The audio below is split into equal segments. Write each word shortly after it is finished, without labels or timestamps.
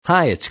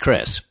Hi, it's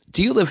Chris.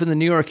 Do you live in the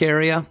New York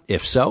area?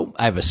 If so,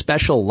 I have a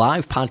special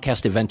live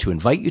podcast event to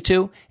invite you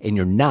to, and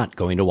you're not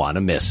going to want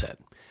to miss it.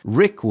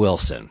 Rick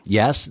Wilson,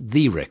 yes,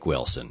 the Rick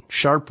Wilson,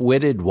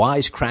 sharp-witted,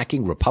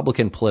 wisecracking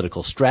Republican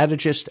political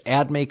strategist,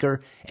 ad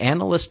maker,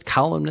 analyst,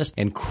 columnist,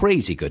 and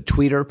crazy good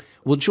tweeter,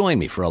 will join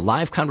me for a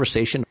live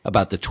conversation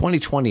about the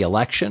 2020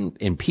 election,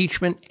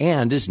 impeachment,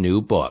 and his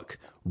new book,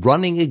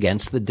 Running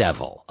Against the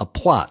Devil, a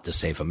plot to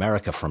save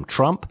America from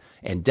Trump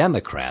and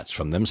Democrats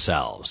from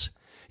themselves.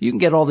 You can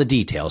get all the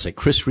details at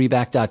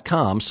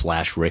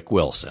chrisreback.com/Rick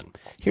Wilson.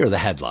 Here are the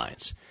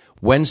headlines.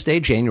 Wednesday,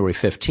 January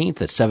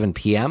 15th at 7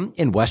 p.m.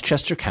 in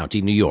Westchester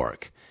County, New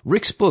York.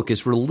 Rick's book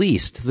is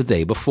released the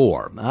day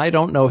before. I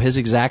don't know his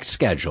exact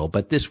schedule,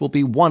 but this will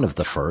be one of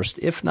the first,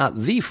 if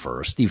not the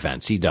first,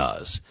 events he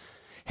does.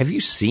 Have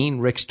you seen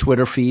Rick's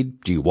Twitter feed?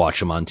 Do you watch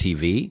him on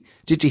TV?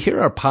 Did you hear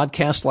our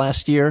podcast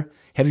last year?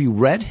 Have you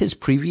read his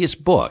previous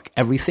book,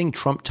 Everything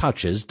Trump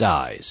Touches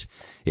Dies?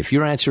 If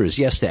your answer is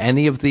yes to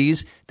any of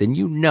these, then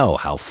you know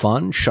how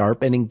fun,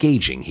 sharp, and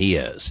engaging he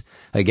is.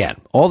 Again,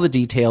 all the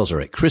details are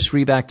at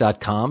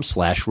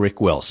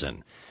chrisreback.com/Rick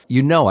Wilson.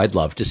 You know I'd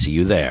love to see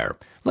you there.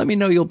 Let me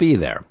know you'll be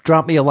there.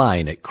 Drop me a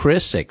line at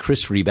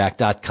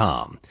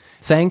chris@chrisreback.com.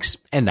 Thanks,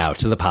 and now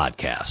to the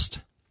podcast.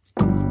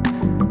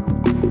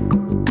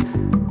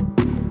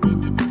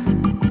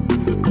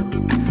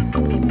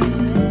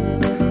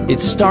 It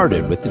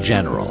started with the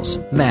generals,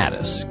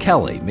 Mattis,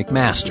 Kelly,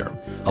 McMaster.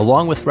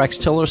 Along with Rex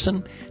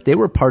Tillerson, they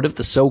were part of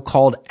the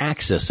so-called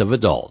axis of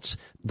adults,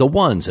 the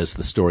ones, as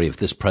the story of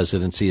this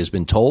presidency has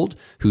been told,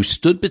 who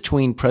stood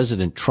between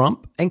President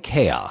Trump and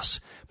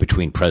chaos,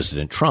 between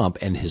President Trump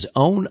and his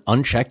own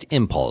unchecked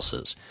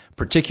impulses,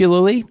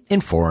 particularly in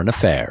foreign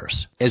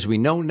affairs. As we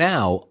know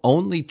now,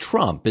 only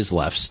Trump is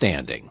left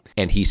standing,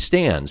 and he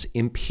stands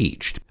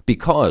impeached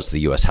because the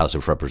U.S. House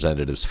of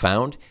Representatives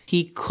found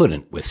he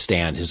couldn't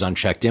withstand his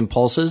unchecked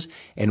impulses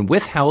and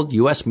withheld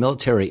U.S.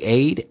 military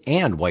aid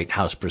and White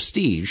House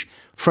prestige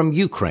from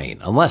Ukraine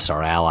unless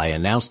our ally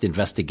announced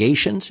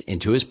investigations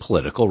into his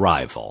political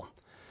rival.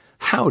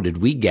 How did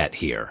we get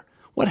here?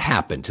 What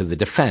happened to the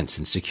defense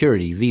and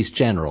security these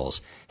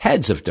generals,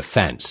 heads of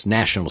defense,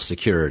 national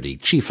security,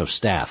 chief of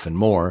staff, and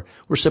more,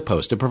 were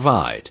supposed to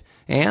provide?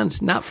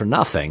 And, not for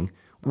nothing,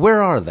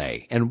 where are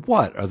they and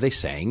what are they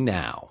saying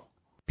now?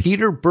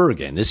 Peter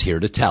Bergen is here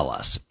to tell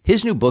us.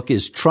 His new book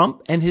is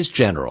Trump and His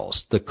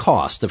Generals, The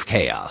Cost of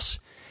Chaos.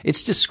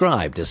 It's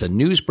described as a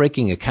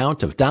news-breaking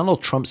account of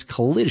Donald Trump's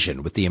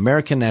collision with the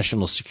American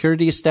national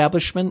security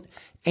establishment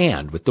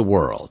and with the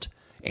world.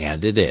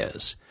 And it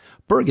is.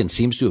 Bergen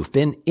seems to have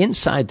been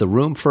inside the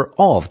room for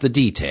all of the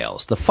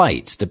details, the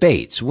fights,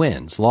 debates,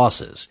 wins,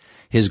 losses.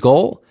 His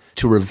goal?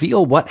 To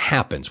reveal what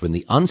happens when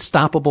the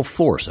unstoppable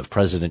force of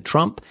President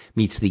Trump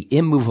meets the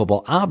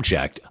immovable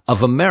object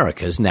of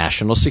America's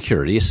national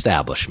security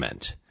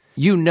establishment.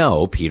 You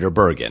know Peter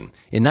Bergen.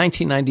 In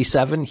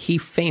 1997, he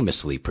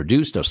famously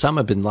produced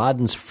Osama bin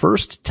Laden's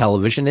first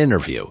television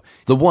interview,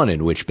 the one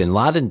in which bin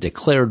Laden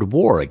declared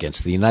war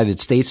against the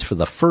United States for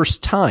the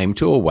first time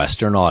to a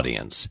Western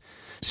audience.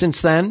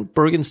 Since then,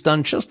 Bergen's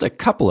done just a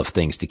couple of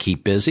things to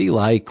keep busy,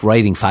 like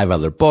writing 5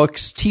 other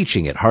books,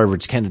 teaching at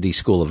Harvard's Kennedy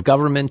School of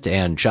Government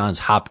and Johns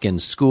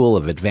Hopkins School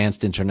of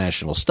Advanced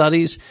International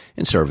Studies,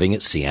 and serving at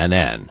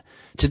CNN.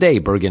 Today,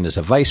 Bergen is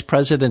a vice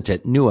president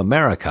at New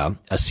America,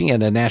 a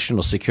CNN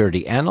national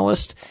security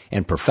analyst,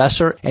 and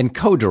professor and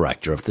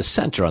co-director of the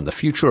Center on the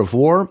Future of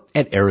War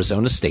at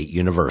Arizona State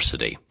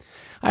University.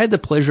 I had the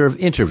pleasure of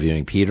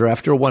interviewing Peter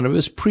after one of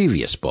his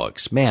previous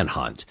books,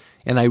 Manhunt,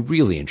 and I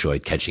really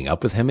enjoyed catching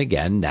up with him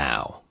again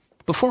now.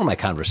 Before my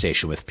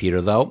conversation with Peter,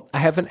 though, I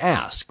have an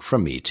ask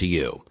from me to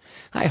you.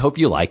 I hope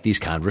you like these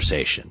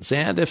conversations,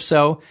 and if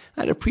so,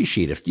 I'd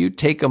appreciate if you'd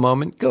take a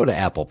moment, go to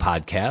Apple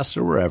Podcasts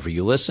or wherever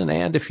you listen,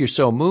 and if you're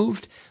so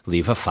moved,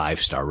 leave a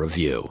 5-star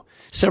review.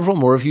 Several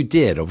more of you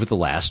did over the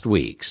last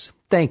weeks.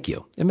 Thank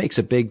you. It makes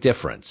a big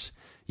difference.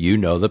 You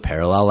know the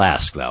parallel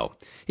ask, though.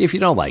 If you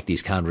don't like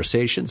these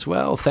conversations,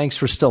 well, thanks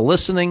for still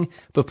listening,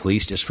 but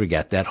please just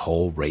forget that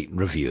whole rate and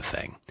review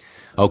thing.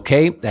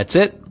 Okay, that's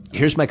it.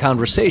 Here's my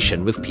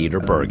conversation with Peter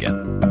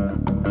Bergen.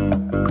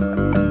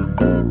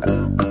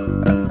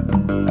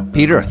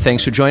 Peter,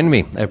 thanks for joining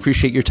me. I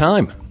appreciate your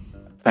time.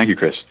 Thank you,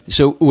 Chris.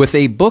 So with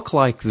a book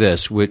like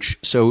this, which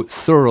so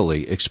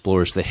thoroughly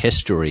explores the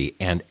history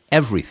and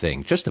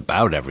everything, just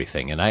about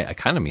everything, and I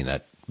kind of mean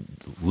that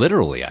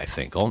literally, I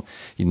think,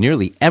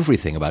 nearly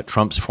everything about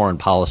Trump's foreign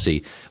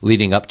policy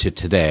leading up to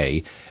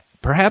today,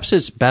 perhaps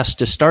it's best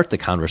to start the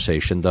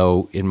conversation,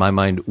 though, in my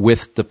mind,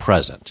 with the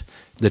present.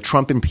 The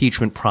Trump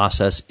impeachment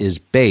process is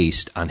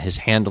based on his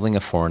handling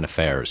of foreign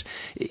affairs.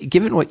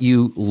 Given what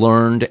you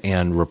learned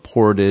and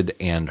reported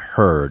and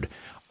heard,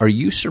 are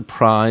you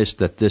surprised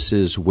that this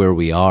is where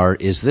we are?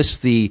 Is this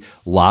the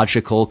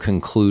logical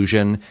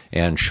conclusion,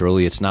 and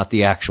surely it's not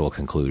the actual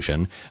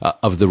conclusion,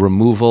 of the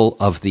removal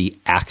of the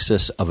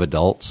axis of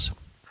adults?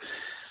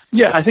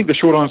 Yeah, I think the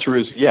short answer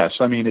is yes.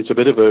 I mean, it's a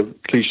bit of a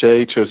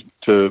cliche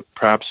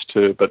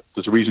but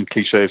there's a reason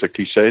cliches are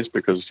cliches,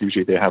 because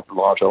usually they have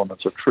large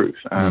elements of truth.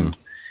 And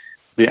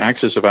the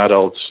axis of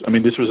adults, I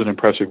mean, this was an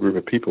impressive group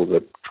of people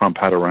that Trump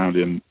had around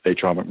in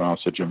H.R.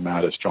 McMaster, Jim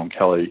Mattis, John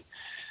Kelly,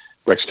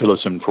 Rex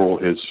Tillerson for all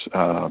his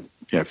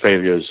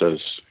failures as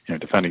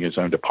defending his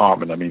own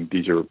department. I mean,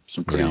 these are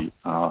some pretty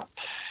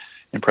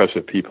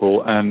impressive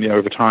people, and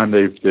over time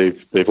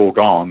they've all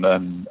gone,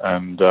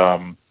 and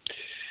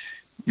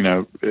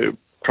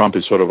Trump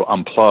is sort of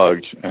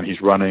unplugged, and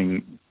he's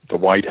running the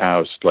White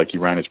House like he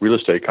ran his real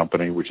estate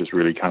company, which is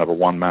really kind of a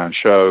one-man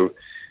show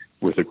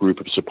with a group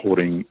of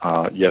supporting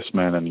yes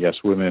men and yes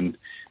women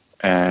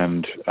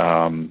and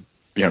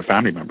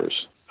family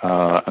members.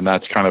 And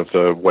that's kind of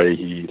the way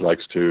he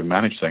likes to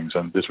manage things.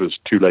 And this was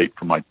too late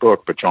for my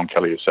book, but John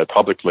Kelly has said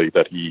publicly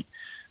that he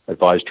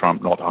advised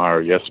Trump not to hire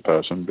a yes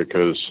person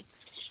because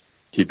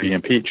he'd be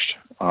impeached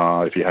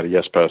if he had a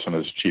yes person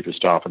as chief of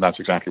staff. And that's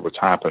exactly what's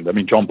happened. I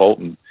mean, John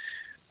Bolton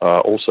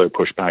also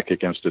pushed back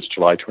against this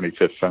July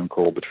 25th phone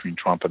call between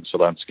Trump and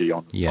Zelensky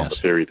on the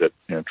theory that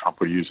Trump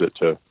would use it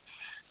to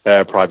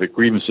air private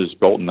grievances.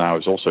 Bolton now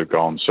is also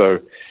gone. So,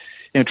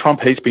 Trump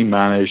hates being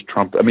managed.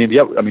 Trump is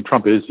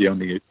the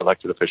only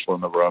elected official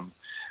in the room.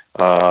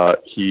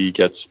 He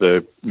gets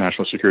the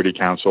National Security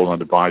Council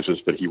and advisors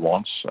that he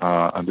wants,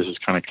 and this is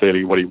kind of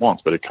clearly what he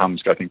wants. But it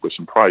comes, I think, with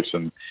some price.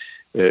 And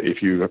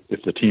if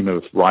the team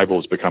of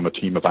rivals become a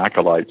team of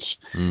acolytes,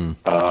 you're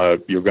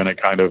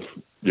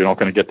not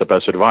going to get the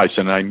best advice.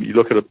 And you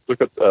look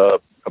at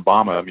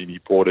Obama. I mean, he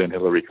brought in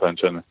Hillary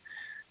Clinton.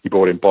 He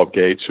brought in Bob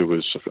Gates, who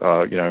was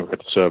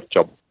had served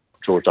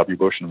George W.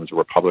 Bush and was a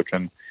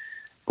Republican.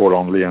 Brought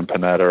on Leon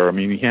Panetta. I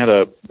mean, he had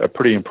a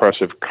pretty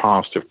impressive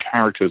cast of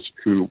characters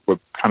who were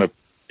kind of,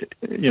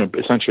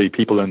 essentially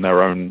people in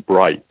their own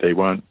right. They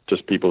weren't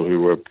just people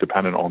who were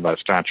dependent on their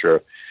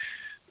stature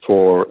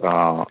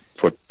to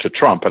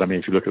Trump. And I mean,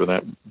 if you look at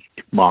that,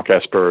 Mark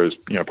Esper is,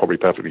 probably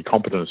perfectly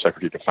competent as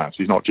Secretary of Defense.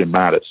 He's not Jim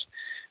Mattis.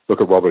 Look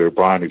at Robert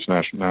O'Brien, who's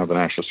now the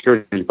National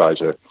Security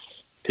Advisor.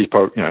 He's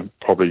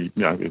probably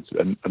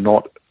a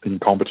not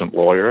incompetent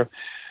lawyer.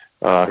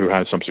 Who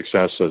had some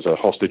success as a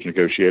hostage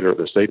negotiator at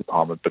the State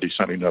Department, but he's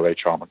certainly no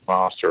H.R.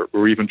 McMaster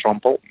or even John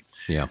Bolton.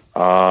 Yeah.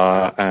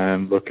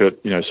 And look at,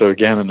 so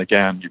again and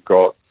again, you've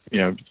got,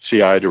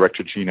 CIA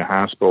Director Gina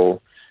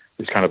Haspel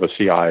is kind of a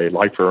CIA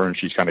lifer, and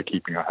she's kind of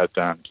keeping her head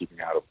down,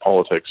 keeping out of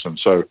politics. And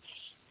so,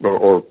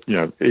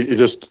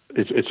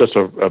 it's just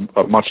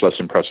a much less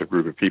impressive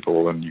group of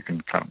people, and you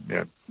can kind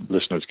of,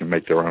 listeners can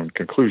make their own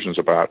conclusions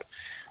about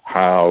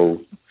how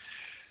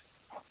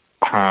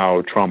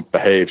Trump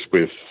behaves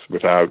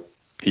without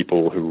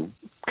people who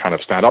kind of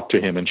stand up to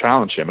him and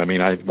challenge him. I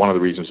mean, one of the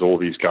reasons all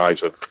these guys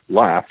have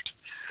left,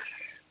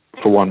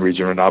 for one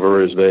reason or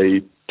another, is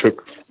they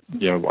took,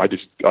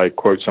 I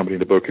quote somebody in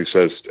the book who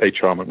says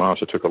H.R.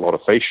 McMaster took a lot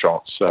of face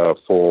shots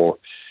for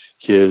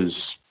his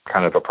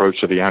kind of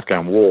approach to the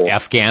Afghan war.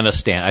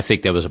 Afghanistan. I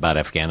think that was about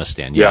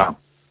Afghanistan. Yeah.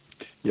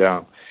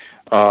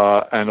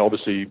 And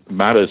obviously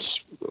Mattis,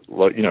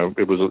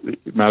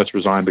 Mattis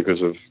resigned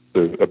because of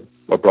the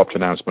abrupt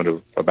announcement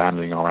of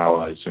abandoning our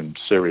allies in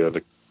Syria,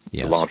 the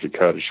largely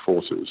Kurdish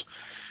forces.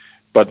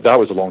 But that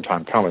was a long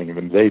time coming. I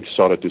mean, they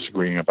started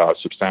disagreeing about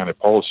substantive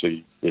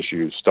policy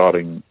issues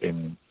starting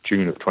in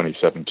June of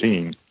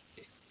 2017.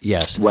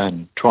 Yes.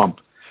 When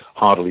Trump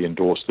heartily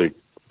endorsed the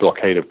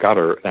blockade of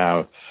Qatar.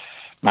 Now,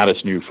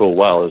 Mattis knew full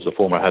well, as the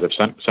former head of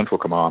Central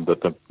Command,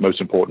 that the most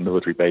important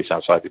military base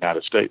outside the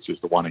United States is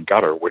the one in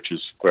Qatar, which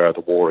is where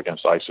the war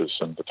against ISIS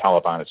and the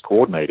Taliban is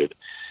coordinated,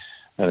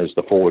 and is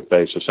the forward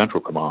base of Central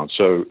Command.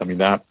 So, I mean,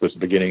 that was the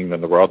beginning. Then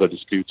there were other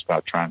disputes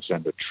about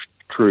transgender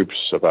troops,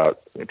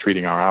 about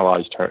treating our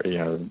allies,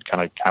 kind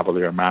of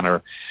cavalier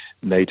manner,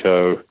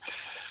 NATO,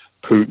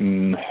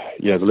 Putin,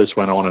 the list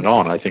went on and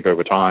on. I think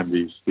over time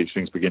these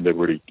things begin to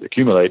really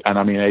accumulate. And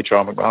I mean,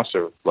 H.R.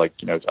 McMaster,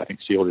 I think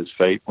sealed his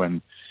fate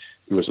when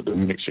he was at the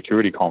Munich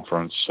Security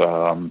Conference,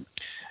 and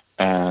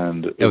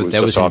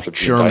that was in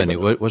Germany.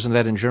 Wasn't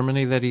that in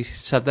Germany that he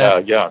said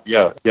that? Yeah.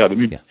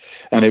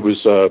 And it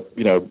was,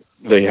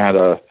 they had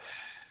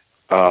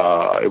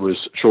it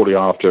was shortly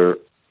after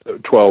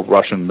 12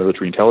 Russian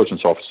military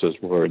intelligence officers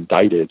were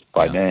indicted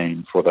by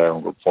name for their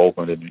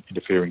involvement in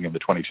interfering in the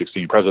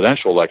 2016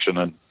 presidential election,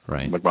 and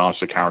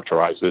McMaster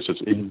characterized this as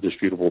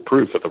indisputable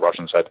proof that the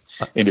Russians had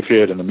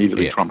interfered, and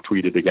immediately Trump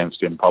tweeted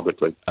against him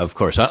publicly. Of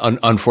course.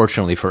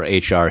 Unfortunately for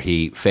HR,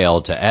 he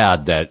failed to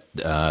add that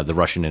the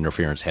Russian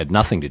interference had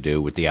nothing to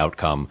do with the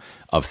outcome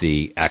of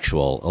the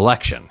actual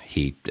election.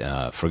 He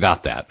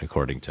forgot that,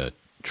 according to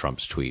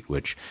Trump's tweet,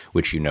 which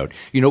you note.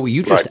 What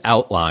you just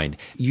outlined,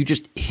 you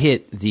just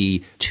hit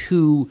the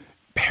two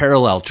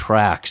parallel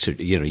tracks.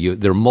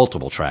 There are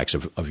multiple tracks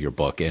of your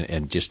book,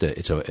 and just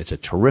it's a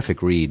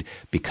terrific read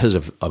because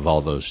of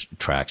all those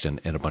tracks and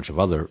a bunch of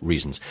other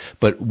reasons.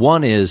 But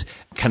one is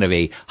kind of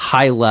a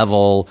high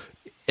level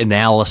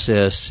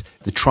analysis,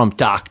 the Trump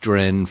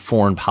doctrine,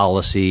 foreign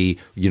policy,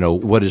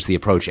 what is the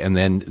approach? And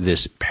then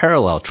this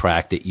parallel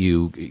track that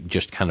you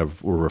just kind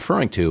of were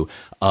referring to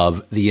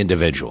of the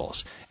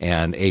individuals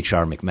and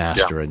H.R.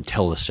 McMaster and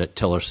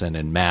Tillerson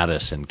and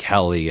Mattis and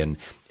Kelly and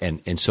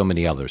and so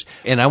many others.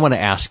 And I want to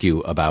ask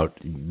you about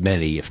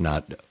many, if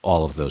not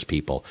all of those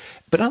people.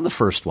 But on the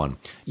first one,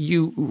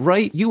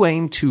 you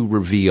aim to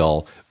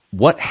reveal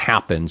what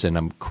happens, and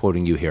I'm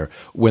quoting you here,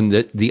 when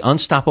the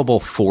unstoppable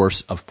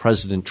force of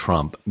President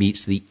Trump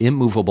meets the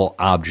immovable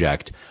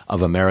object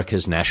of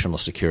America's national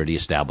security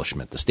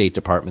establishment, the State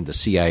Department, the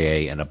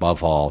CIA, and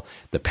above all,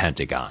 the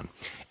Pentagon.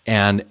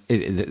 And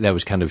that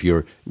was kind of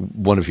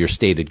one of your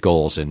stated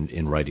goals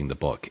in writing the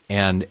book.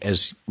 And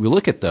as we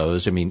look at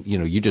those, I mean,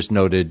 you just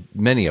noted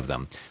many of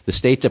them. The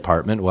State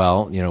Department,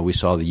 well, we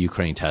saw the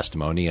Ukraine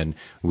testimony, and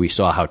we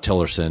saw how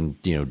Tillerson,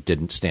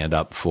 didn't stand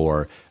up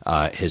for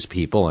his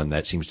people, and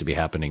that seems to be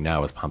happening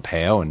now with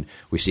Pompeo. And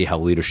we see how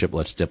leadership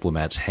lets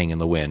diplomats hang in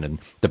the wind. And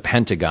the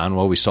Pentagon,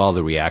 well, we saw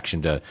the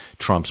reaction to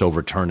Trump's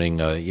overturning,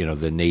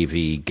 the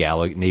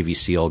Navy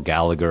SEAL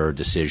Gallagher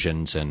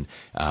decisions and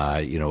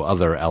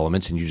other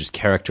elements. And you just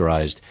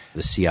characterized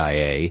the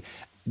CIA.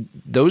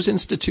 Those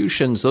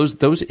institutions,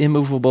 those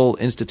immovable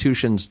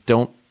institutions,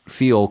 don't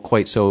feel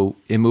quite so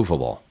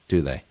immovable,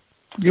 do they?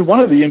 One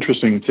of the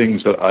interesting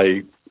things that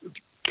I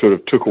sort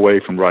of took away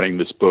from writing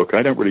this book,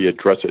 I don't really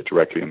address it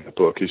directly in the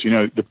book, is,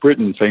 the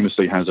Britain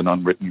famously has an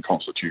unwritten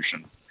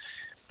constitution,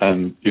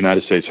 and the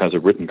United States has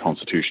a written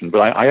constitution. But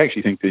I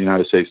actually think the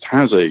United States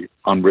has a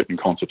unwritten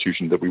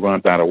constitution that we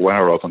weren't that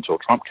aware of until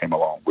Trump came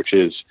along, which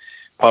is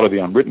part of the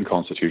unwritten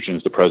constitution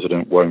is the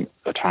president won't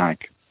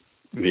attack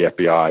the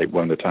FBI,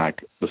 won't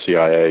attack the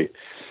CIA,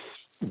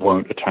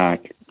 won't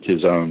attack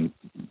his own,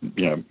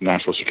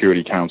 National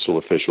Security Council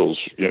officials,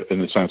 in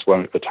a sense,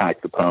 won't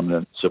attack the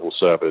permanent civil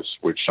service,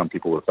 which some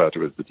people refer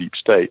to as the deep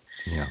state.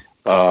 Yeah.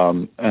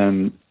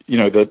 And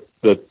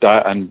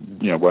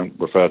won't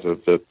refer to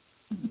the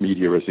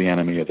media as the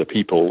enemy of the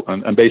people,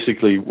 and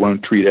basically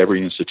won't treat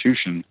every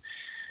institution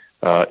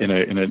in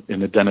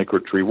a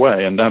denigratory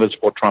way. And that is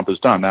what Trump has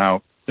done.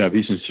 Now,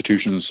 these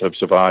institutions have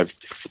survived,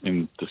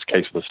 in this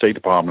case of the State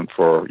Department,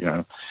 for,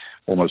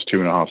 almost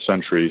 2.5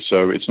 centuries.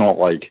 So it's not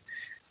like,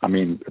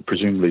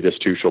 presumably this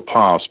too shall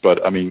pass, but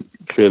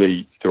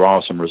clearly there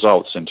are some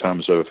results in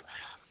terms of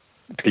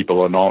people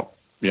are not,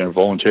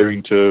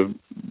 volunteering to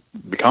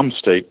become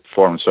state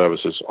foreign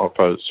service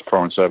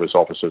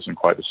officers in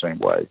quite the same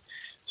way.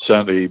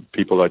 Certainly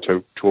people I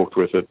talked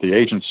with at the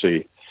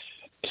agency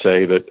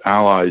say that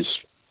allies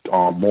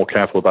are more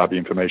careful about the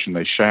information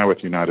they share with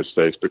the United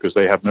States because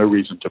they have no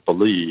reason to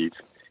believe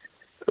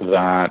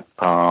that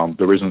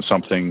there isn't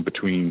something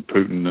between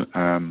Putin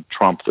and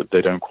Trump that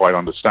they don't quite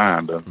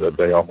understand, and that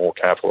they are more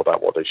careful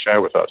about what they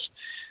share with us.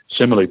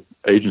 Similarly,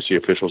 agency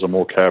officials are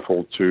more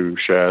careful to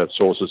share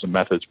sources and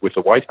methods with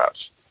the White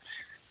House,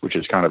 which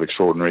is kind of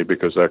extraordinary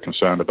because they're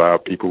concerned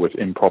about people with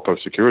improper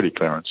security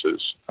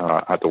clearances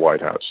at the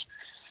White House.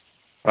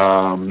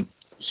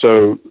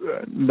 So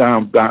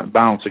now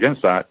balance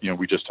against that,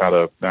 we just had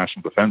a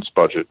national defense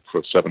budget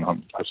for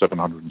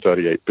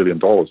 $738 billion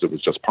that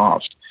was just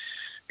passed.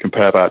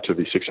 Compare that to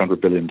the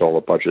 $600 billion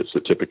budgets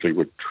that typically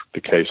were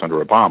the case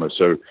under Obama.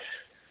 So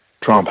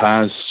Trump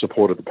has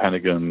supported the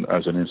Pentagon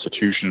as an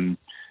institution,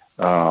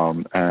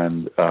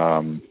 and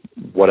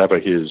whatever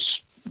his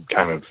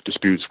kind of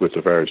disputes with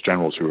the various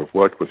generals who have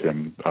worked with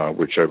him,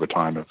 which over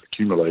time have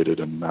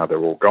accumulated and now they're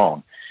all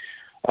gone.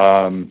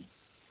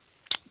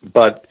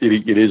 But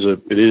it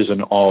is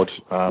an odd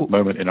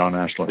moment in our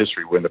national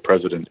history when the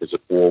president is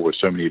at war with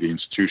so many of the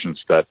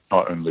institutions that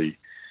not only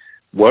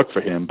work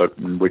for him, but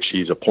in which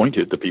he's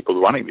appointed the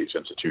people running these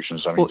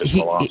institutions.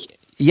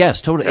 Yes,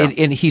 totally. Yeah.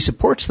 And he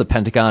supports the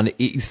Pentagon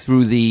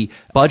through the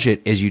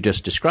budget, as you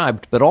just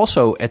described, but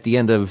also at the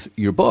end of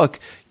your book,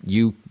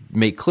 you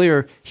make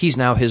clear he's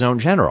now his own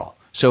general.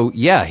 So,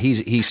 yeah,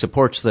 he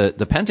supports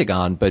the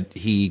Pentagon, but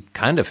he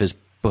kind of has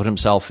put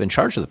himself in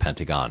charge of the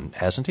Pentagon,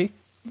 hasn't he?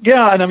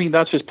 Yeah, and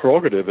that's his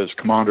prerogative as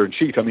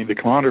commander-in-chief. The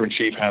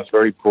commander-in-chief has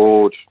very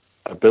broad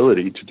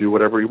ability to do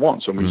whatever he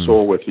wants. And we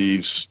saw with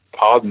these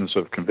pardons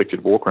of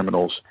convicted war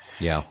criminals,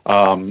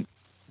 that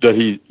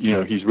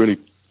he's really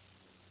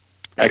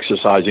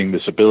exercising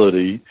this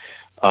ability.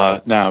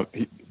 Now,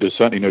 there's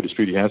certainly no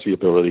dispute he has the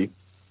ability.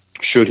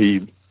 Should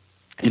he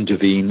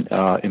intervene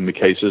in the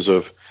cases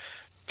of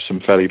some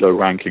fairly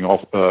low-ranking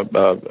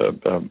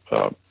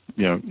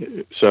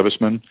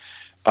servicemen,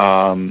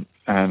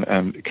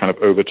 and kind of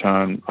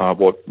overturn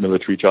what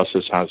military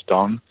justice has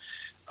done,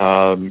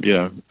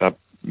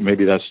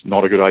 maybe that's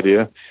not a good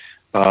idea.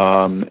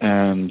 But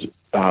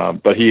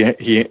he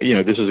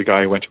this is a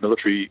guy who went to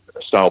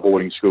military-style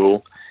boarding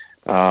school,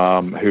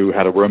 who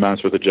had a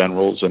romance with the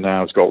generals, and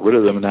now has got rid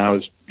of them, and now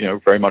is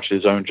very much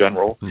his own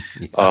general.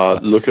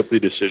 Look at the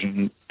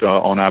decision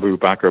on Abu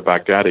Bakr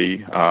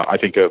Baghdadi. I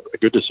think a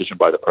good decision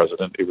by the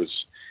president. It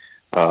was,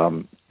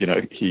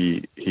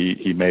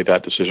 he made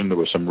that decision. There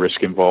was some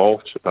risk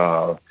involved.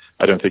 I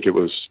don't think it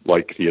was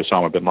like the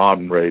Osama bin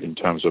Laden raid in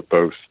terms of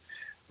both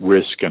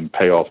risk and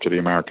payoff to the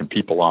American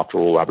people. After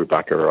all, Abu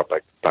Bakr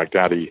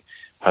Baghdadi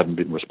hadn't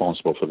been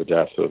responsible for the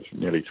death of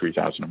nearly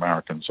 3,000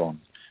 Americans on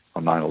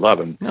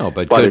 9/11. No,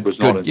 but it was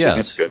not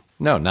insignificant. Yes.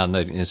 No, not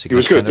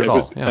insignificant at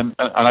all. And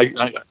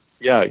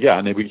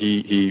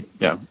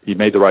he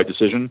made the right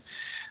decision.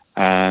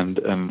 and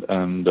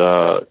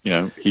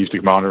he's the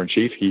commander in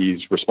chief.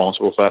 He's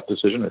responsible for that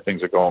decision. If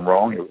things had gone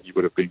wrong, he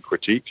would have been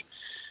critiqued.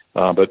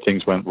 But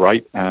things went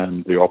right,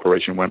 and the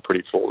operation went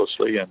pretty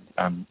flawlessly,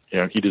 and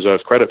he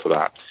deserves credit for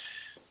that.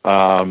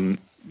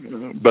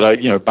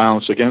 But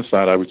balanced against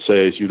that, I would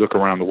say, as you look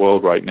around the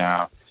world right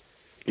now,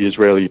 the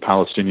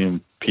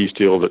Israeli-Palestinian peace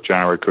deal that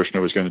Jared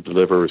Kushner was going to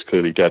deliver is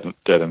clearly dead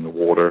in the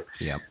water.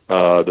 Yeah.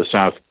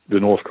 The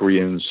North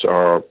Koreans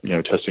are,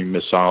 testing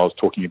missiles,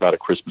 talking about a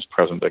Christmas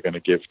present they're going to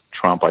give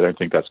Trump. I don't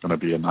think that's going to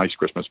be a nice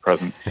Christmas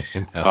present.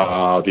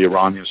 No. The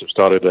Iranians have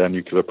started their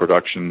nuclear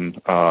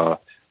production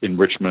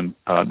enrichment,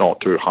 not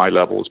to high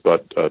levels,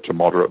 but to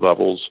moderate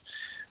levels.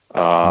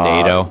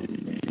 NATO.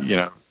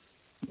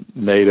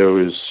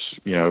 NATO is,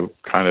 we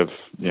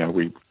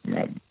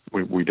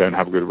don't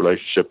have a good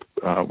relationship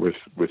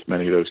with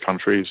many of those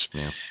countries.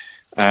 Yeah.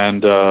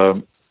 And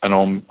on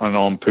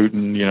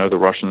Putin, the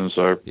Russians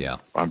are,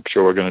 I'm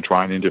sure, are going to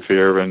try and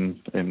interfere in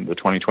the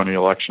 2020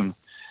 election.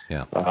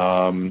 Yeah.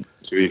 To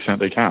the extent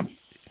they can.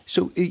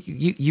 So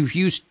you've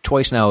used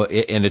twice now,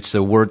 and it's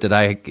a word that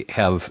I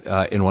have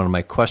in one of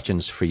my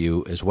questions for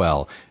you as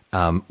well,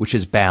 which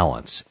is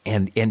balance,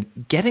 and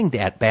getting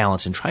that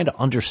balance and trying to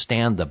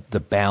understand the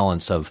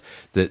balance of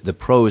the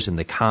pros and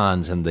the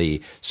cons and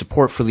the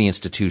support for the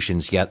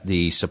institutions, yet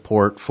the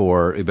support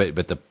for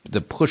but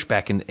the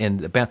pushback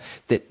and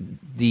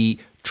the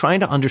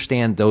trying to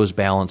understand those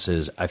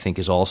balances, I think,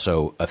 is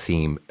also a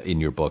theme in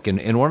your book.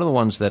 And one of the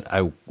ones that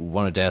I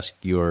wanted to ask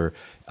your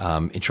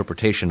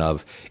interpretation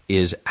of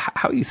is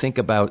how you think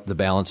about the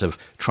balance of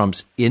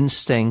Trump's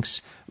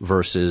instincts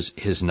versus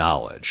his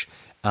knowledge.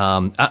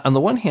 On the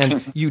one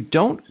hand, you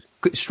don't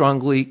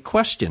strongly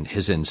question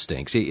his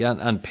instincts.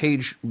 On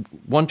page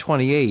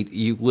 128,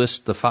 you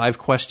list the 5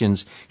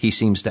 questions he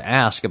seems to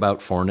ask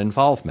about foreign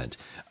involvement.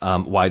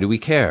 Why do we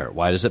care?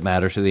 Why does it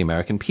matter to the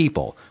American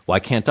people? Why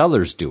can't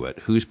others do it?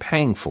 Who's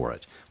paying for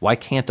it? Why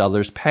can't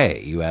others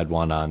pay? You add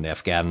one on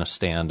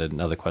Afghanistan,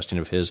 another question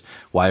of his,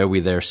 why are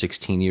we there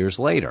 16 years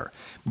later?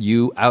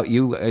 You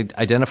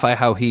identify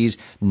how he's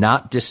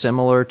not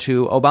dissimilar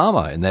to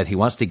Obama in that he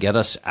wants to get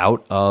us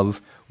out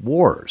of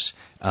wars.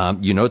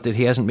 You note that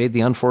he hasn't made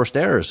the unforced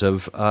errors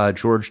of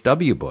George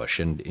W. Bush,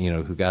 and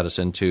who got us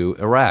into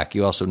Iraq.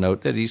 You also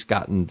note that he's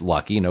gotten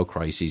lucky, no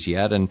crises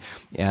yet,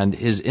 and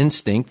his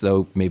instinct,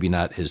 though maybe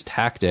not his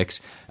tactics,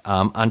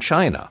 on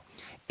China.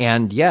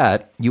 And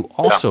yet, you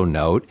also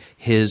note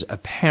his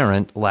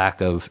apparent lack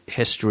of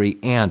history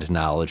and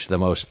knowledge. The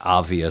most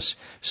obvious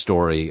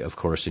story, of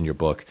course, in your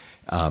book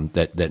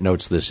that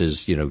notes this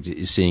is,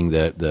 seeing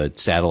the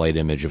satellite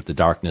image of the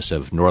darkness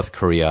of North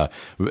Korea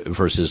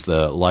versus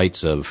the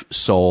lights of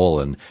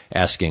Seoul, and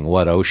asking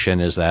what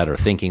ocean is that, or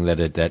thinking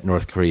that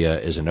North Korea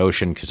is an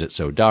ocean because it's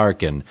so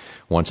dark. And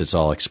once it's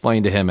all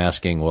explained to him,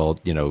 asking, well,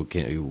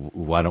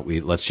 why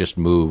don't let's just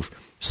move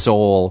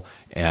Seoul.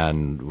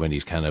 And when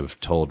he's kind of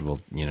told,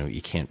 well,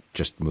 you can't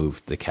just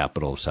move the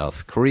capital of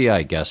South Korea,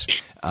 I guess,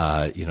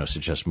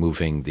 suggest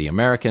moving the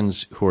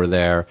Americans who are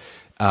there.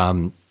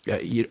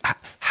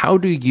 How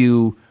do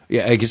you,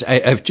 I guess I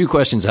have 2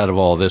 questions out of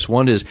all of this.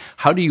 One is,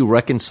 how do you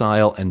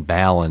reconcile and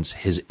balance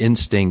his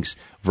instincts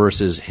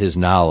versus his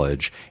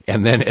knowledge?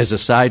 And then as a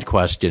side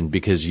question,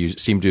 because you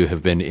seem to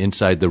have been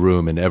inside the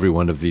room in every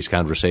one of these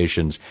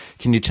conversations,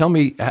 can you tell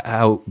me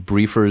how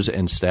briefers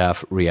and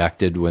staff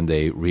reacted when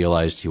they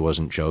realized he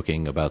wasn't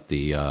joking about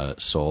the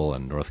Seoul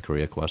and North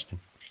Korea question?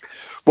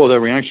 Well, their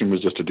reaction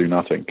was just to do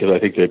nothing, because I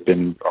think they've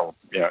been,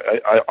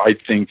 I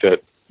think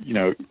that,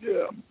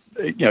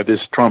 this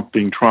Trump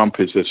being Trump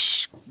is this,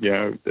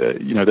 they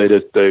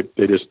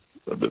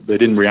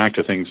didn't react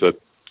to things that,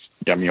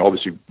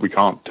 obviously we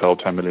can't tell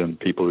 10 million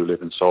people who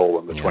live in Seoul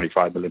and the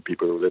 25 million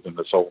people who live in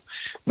the Seoul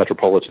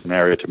metropolitan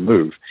area to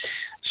move.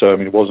 So,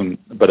 it wasn't,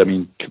 but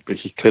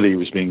he clearly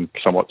was being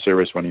somewhat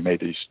serious when he made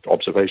these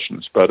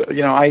observations. But,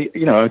 I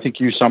think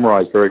you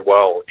summarized very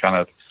well kind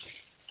of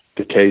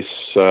the case,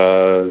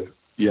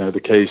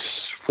 the case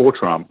for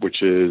Trump,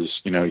 which is,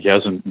 he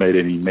hasn't made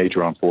any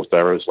major unforced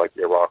errors like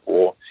the Iraq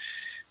War.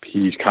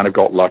 He's kind of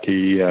got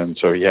lucky, and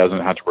so he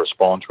hasn't had to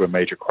respond to a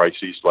major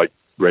crisis like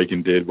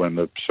Reagan did when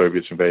the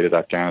Soviets invaded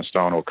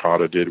Afghanistan, or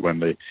Carter did when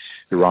the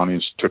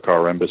Iranians took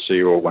our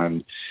embassy, or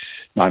when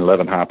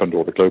 9/11 happened,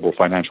 or the global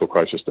financial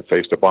crisis that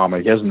faced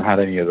Obama. He hasn't had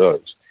any of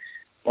those.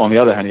 On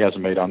the other hand, he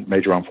hasn't made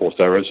major unforced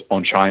errors.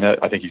 On China,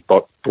 I think he's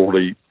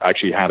broadly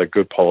actually had a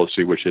good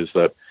policy, which is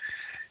that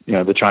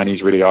the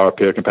Chinese really are a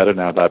peer competitor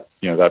now. That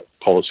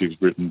policy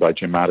was written by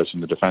Jim Mattis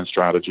in the defense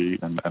strategy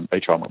and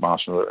H.R.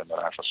 McMaster in the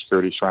national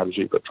security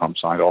strategy, but Trump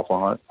signed off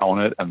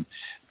on it. And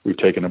we've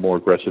taken a more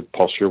aggressive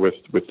posture with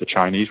the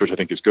Chinese, which I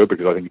think is good,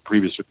 because I think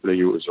previously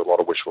it was a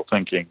lot of wishful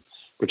thinking,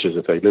 which is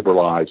if they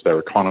liberalize their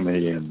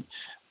economy and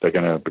they're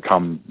going to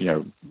become,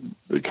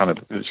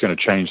 it's going to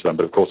change them.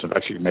 But of course, it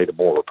actually made them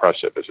more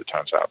repressive, as it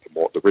turns out.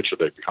 The richer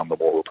they become, the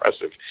more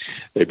repressive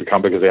they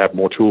become, because they have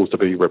more tools to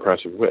be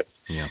repressive with.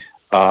 Yeah.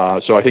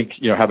 So I think,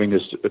 having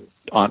this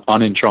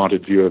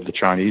unenchanted view of the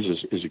Chinese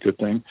is a good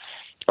thing.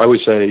 I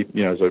would say,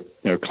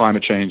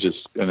 climate change is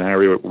an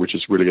area which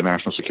is really a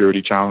national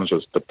security challenge,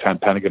 as the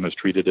Pentagon has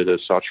treated it as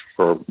such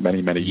for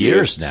many, many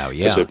years now.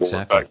 Yeah,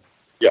 exactly.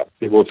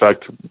 It will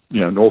affect,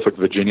 Norfolk,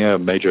 Virginia, a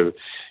major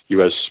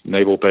U.S.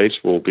 naval base,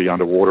 will be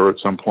underwater at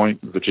some point.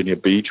 Virginia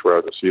Beach,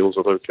 where the SEALs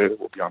are located,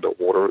 will be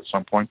underwater at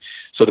some point.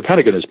 So the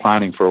Pentagon is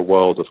planning for a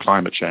world of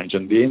climate change.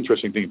 And the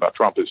interesting thing about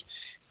Trump is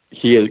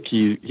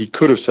he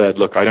could have said,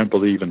 look, I don't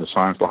believe in the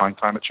science behind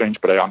climate change,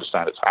 but I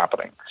understand it's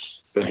happening.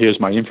 But here's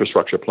my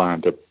infrastructure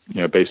plan to,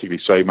 basically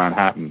save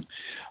Manhattan,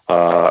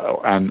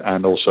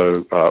 and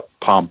also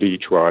Palm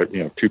Beach, where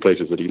two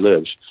places that he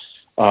lives.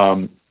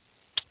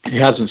 He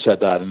hasn't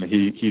said that, and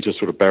he just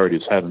sort of buried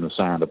his head in the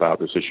sand about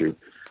this issue.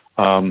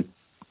 Look,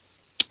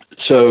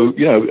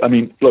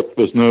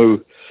 there's no.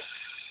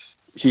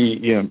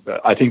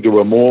 I think there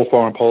were more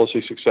foreign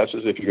policy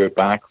successes. If you go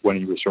back when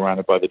he was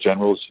surrounded by the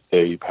generals,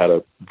 they had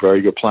a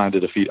very good plan to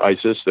defeat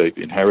ISIS. They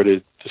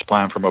inherited this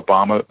plan from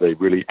Obama. They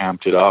really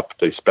amped it up.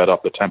 They sped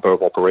up the tempo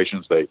of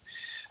operations. They,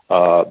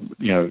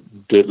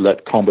 did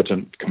let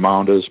competent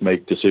commanders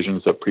make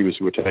decisions that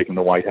previously were taken in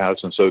the White House.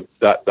 And so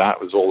that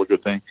was all a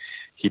good thing.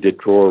 He did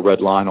draw a red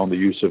line on the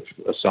use of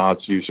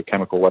Assad's use of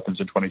chemical weapons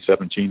in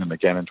 2017 and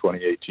again in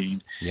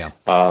 2018.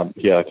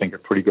 I think a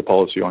pretty good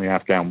policy on the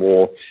Afghan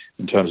war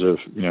in terms of,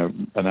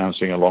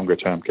 announcing a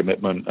longer-term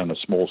commitment and a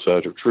small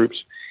surge of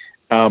troops.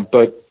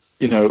 But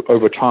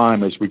over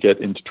time, as we get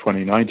into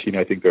 2019,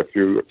 I think there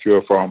are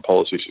fewer foreign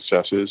policy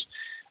successes.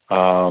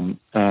 I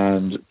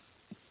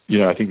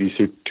think these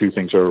two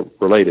things are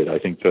related. I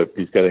think that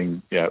he's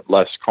getting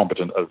less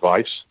competent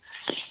advice.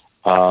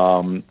 We've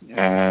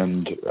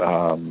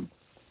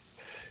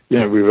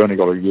only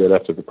got a year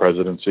left of the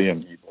presidency,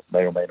 and he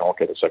may or may not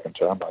get a second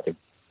term.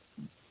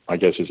 My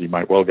guess is he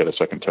might well get a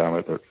second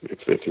term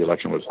if the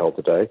election was held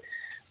today.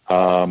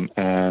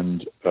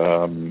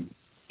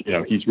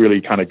 He's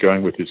really kind of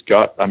going with his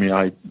gut. I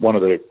mean, one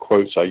of the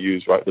quotes I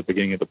used right at the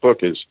beginning of the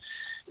book is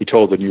he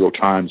told the New York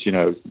Times,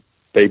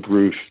 Babe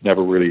Ruth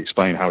never really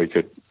explained how he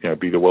could,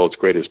 be the world's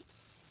greatest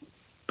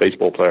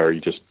baseball player. He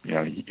just,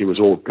 it was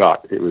all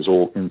gut. It was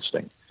all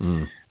instinct.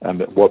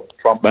 And what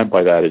Trump meant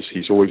by that is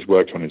he's always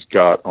worked on his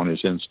gut, on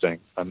his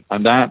instinct.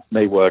 And that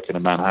may work in a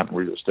Manhattan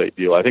real estate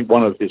deal. I think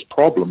one of his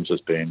problems has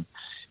been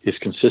his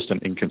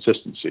consistent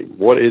inconsistency.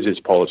 What is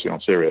his policy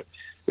on Syria?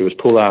 It was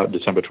pulled out in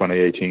December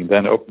 2018.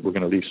 Then, we're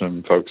going to leave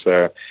some folks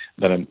there.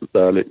 Then,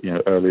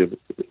 earlier,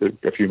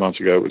 a few months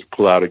ago, it was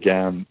pulled out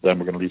again. Then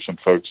we're going to leave some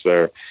folks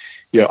there.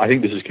 I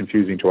think this is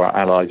confusing to our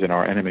allies and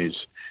our enemies,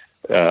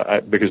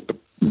 because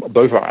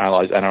both our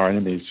allies and our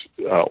enemies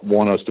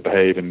want us to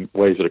behave in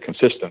ways that are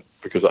consistent,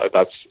 because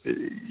that's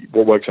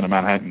what works in a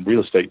Manhattan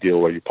real estate deal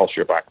where you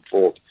posture back and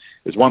forth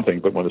is one thing,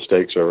 but when the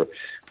stakes are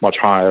much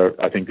higher,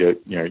 I think that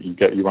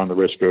you run the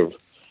risk of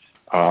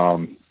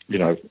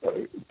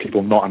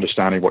people not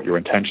understanding what your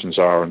intentions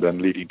are and then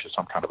leading to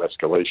some kind of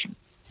escalation.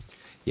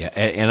 Yeah,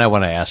 and I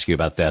want to ask you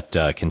about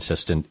that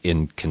consistent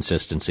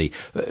inconsistency.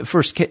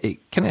 First,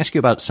 can I ask you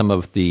about some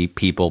of the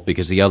people,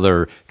 because the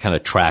other kind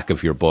of track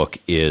of your book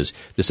is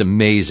this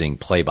amazing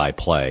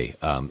play-by-play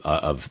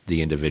of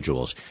the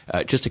individuals.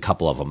 Just a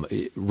couple of them.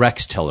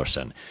 Rex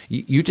Tillerson.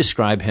 You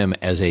describe him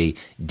as a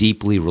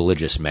deeply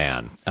religious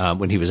man.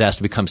 When he was asked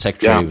to become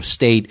Secretary of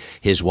State,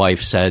 his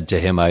wife said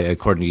to him,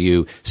 according to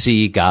you,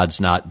 "See,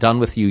 God's not done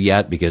with you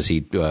yet," because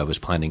he was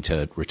planning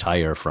to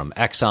retire from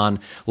Exxon.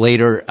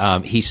 Later,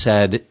 he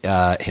said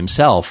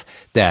himself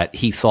that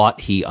he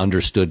thought he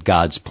understood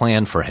God's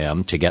plan for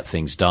him to get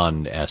things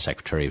done as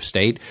Secretary of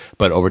State,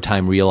 but over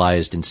time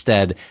realized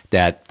instead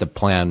that the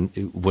plan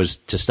was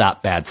to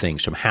stop bad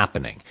things from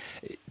happening.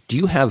 Do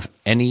you have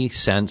any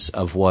sense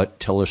of what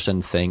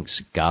Tillerson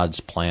thinks God's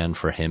plan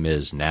for him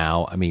is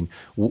now? I mean,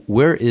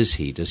 where is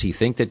he? Does he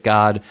think that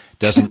God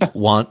doesn't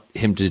want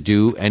him to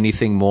do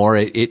anything more?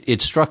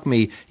 It struck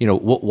me,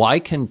 why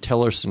can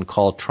Tillerson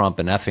call Trump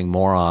an effing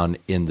moron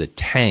in the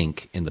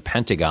tank in the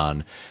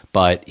Pentagon,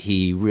 but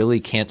he really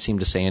can't seem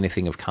to say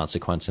anything of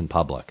consequence in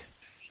public?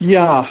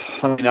 Yeah,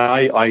 I mean,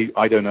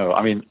 I don't know.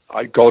 I mean,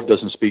 God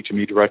doesn't speak to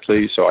me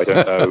directly, so I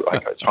don't know.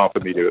 It's hard for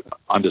me to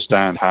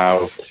understand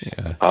how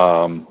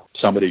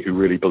somebody who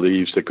really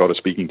believes that God is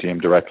speaking to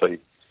him directly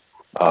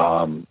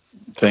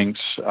thinks.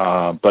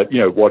 But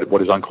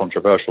what is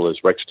uncontroversial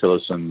is Rex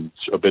Tillerson's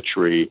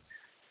obituary,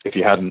 if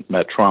he hadn't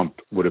met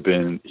Trump, would have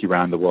been he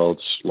ran the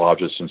world's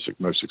largest and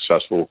most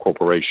successful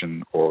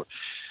corporation,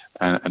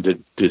 and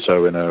did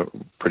so in a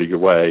pretty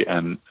good way.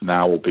 And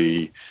now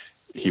the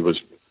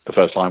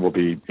first line will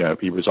be,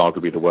 he was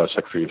arguably the worst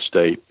Secretary of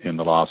State in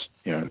the last,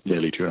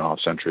 nearly 2.5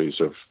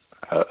 centuries of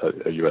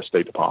a U.S.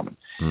 State Department.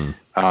 But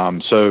I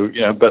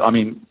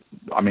mean,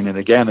 and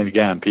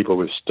again, people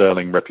with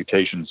sterling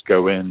reputations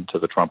go into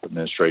the Trump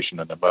administration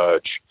and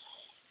emerge,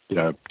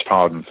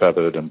 tarred and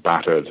feathered and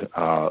battered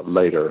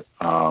later.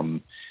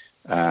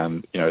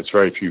 It's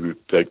very few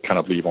that kind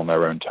of leave on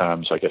their own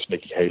terms. I guess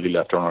Nikki Haley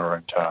left on her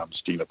own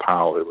terms. Dina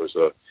Powell, who was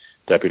a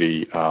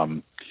deputy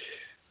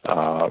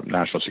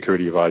national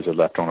security advisor,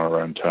 left on her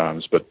own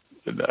terms, but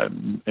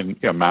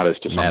Mattis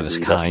to some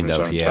degree kind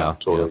of,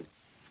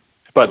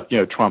 But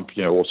Trump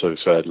also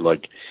said,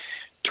 like,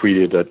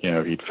 tweeted that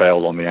he'd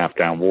failed on the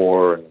Afghan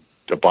war and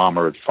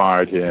Obama had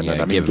fired him. Yeah,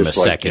 and I mean, give him a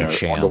just second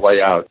chance. On the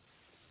way out,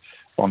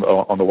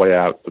 on the way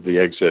out of the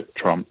exit,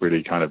 Trump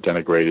really kind of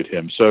denigrated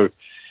him. So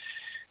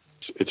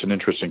it's an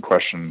interesting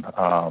question.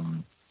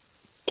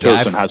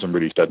 Tillerson hasn't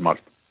really said much.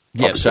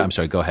 Yeah, so, I'm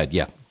sorry. Go ahead.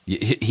 Yeah,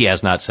 he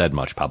has not said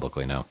much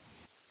publicly. No,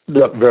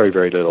 very,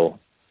 very little.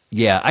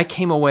 Yeah, I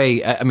came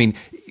away. I mean,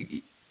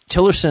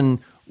 Tillerson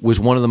was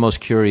one of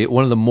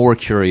the more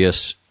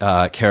curious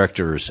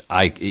characters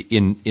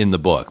in the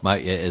book.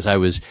 As I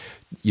was,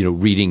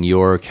 reading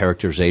your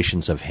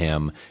characterizations of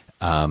him,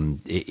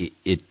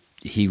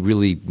 he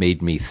really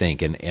made me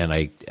think, and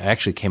I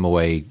actually came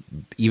away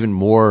even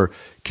more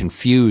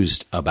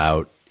confused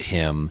about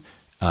him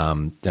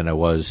than I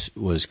was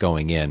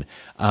going in.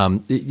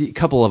 A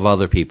couple of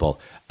other people,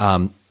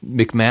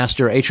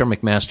 McMaster, H.R.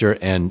 McMaster,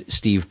 and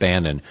Steve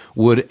Bannon.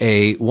 Would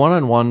a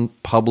one-on-one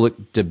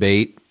public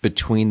debate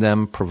between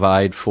them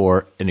provide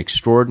for an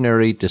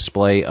extraordinary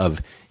display of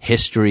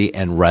history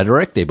and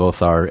rhetoric? They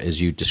both are, as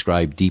you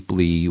described,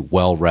 deeply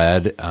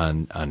well-read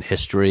on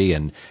history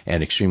and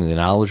extremely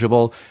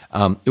knowledgeable.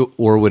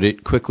 Or would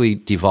it quickly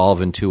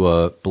devolve into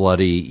a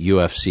bloody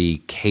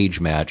UFC cage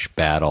match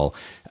battle?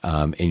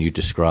 And you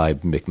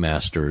describe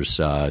McMaster's,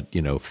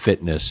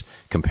 fitness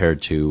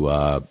compared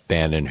to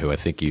Bannon, who I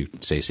think you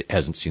say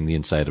hasn't seen the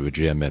inside of a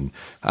gym in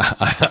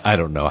I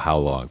don't know how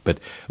long, but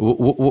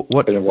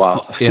what in a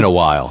while. In a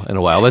while.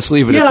 Let's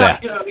leave it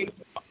at that.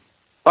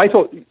 I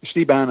thought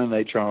Steve Bannon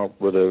and HR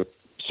were the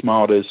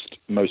smartest,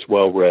 most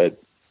well-read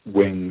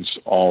wings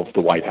of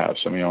the White House.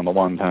 I mean, on the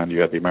one hand, you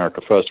had the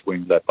America First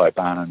wing led by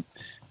Bannon,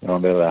 and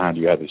on the other hand,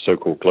 you had the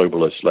so-called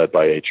globalists led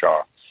by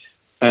HR.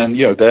 And,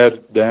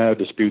 their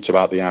disputes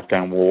about the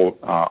Afghan war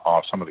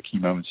are some of the key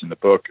moments in the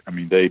book. I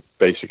mean, they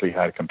basically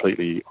had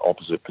completely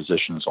opposite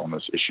positions on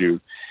this issue.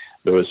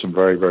 There were some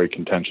very, very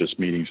contentious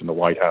meetings in the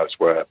White House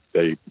where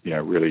they,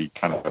 really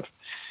kind of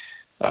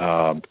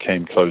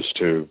came close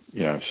to,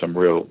 some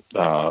real,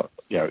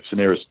 it's the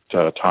nearest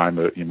time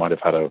that you might have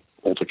had an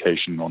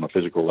altercation on a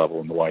physical level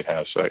in the White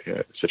House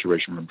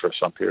situation room for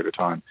some period of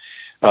time.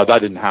 That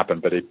didn't happen,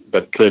 but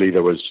clearly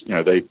there was,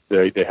 they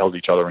held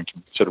each other in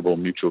considerable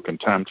mutual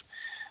contempt.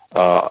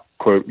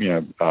 Quote,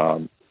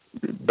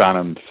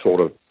 Bannon thought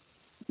of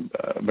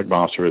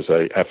McMaster as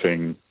a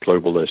effing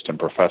globalist and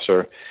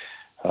professor.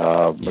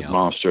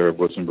 McMaster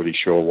wasn't really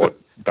sure what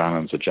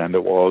Bannon's agenda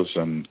was,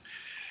 and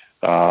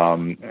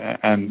so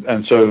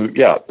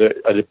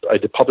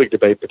a public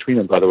debate between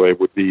them, by the way,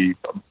 would be,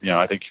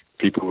 I think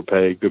people would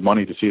pay good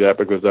money to see that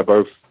because they're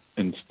both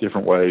in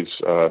different ways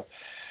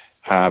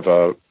have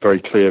very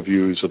clear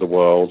views of the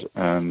world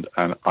and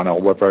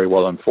are very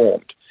well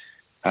informed,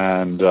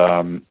 and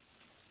in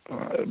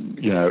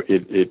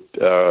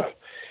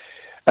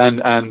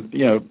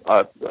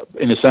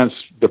a sense,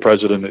 the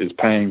president is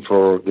paying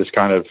for this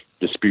kind of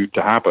dispute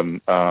to happen.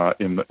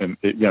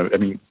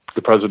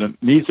 The president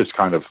needs this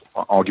kind of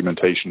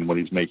argumentation when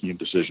he's making a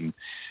decision,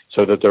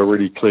 so that there are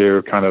really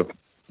clear there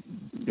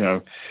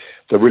are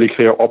really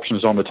clear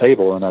options on the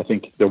table. And I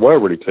think there were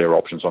really clear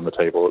options on the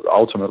table.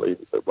 Ultimately,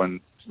 when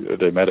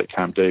they met at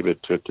Camp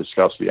David to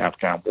discuss the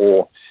Afghan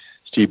war,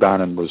 Steve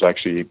Bannon was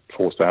actually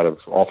forced out of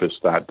office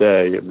that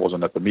day. It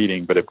wasn't at the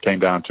meeting, but it came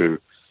down to,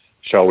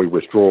 shall we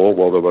withdraw?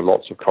 Well, there were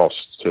lots of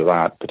costs to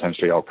that,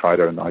 potentially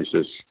Al-Qaeda and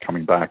ISIS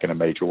coming back in a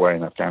major way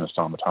in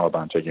Afghanistan, the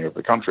Taliban taking over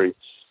the country.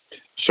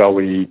 Shall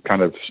we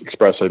kind of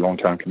express a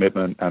long-term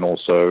commitment and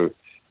also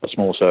a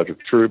small surge of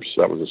troops?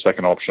 That was the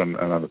second option.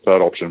 And then the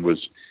third option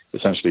was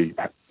essentially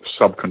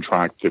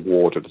subcontract the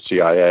war to the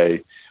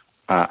CIA,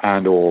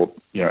 and/or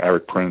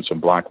Eric Prince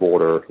and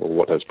Blackwater, or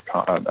what has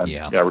become.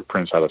 Eric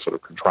Prince had a sort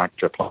of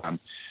contractor plan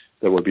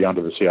that would be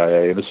under the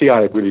CIA, and the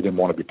CIA really didn't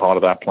want to be part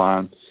of that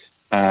plan.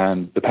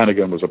 And the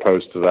Pentagon was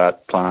opposed to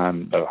that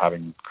plan of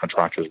having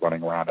contractors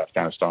running around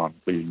Afghanistan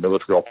leading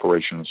military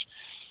operations.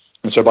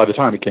 And so by the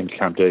time it came to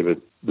Camp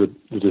David, the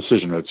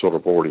decision had sort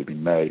of already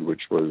been made,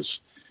 which was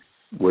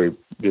where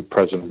the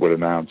president would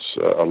announce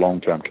a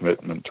long-term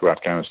commitment to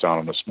Afghanistan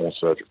and a small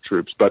surge of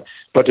troops. But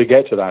to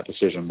get to that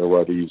decision, there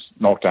were these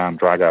knockdown,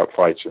 drag-out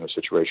fights in the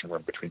Situation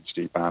Room between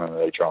Steve Bannon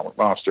and H.R.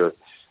 McMaster.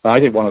 And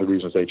I think one of the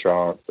reasons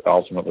H.R.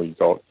 ultimately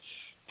got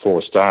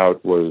forced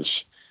out was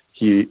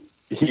he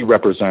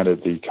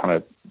represented the kind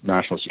of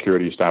national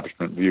security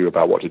establishment view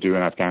about what to do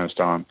in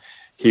Afghanistan.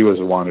 He was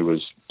the one who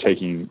was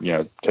taking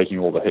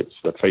all the hits,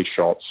 the face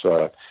shots,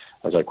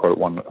 as I quote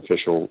one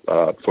official,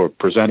 for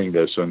presenting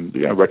this, and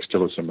Rex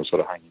Tillerson was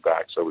sort of hanging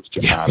back, so it's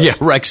just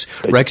Rex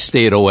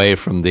stayed away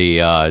from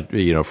the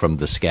from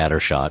the scatter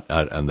shot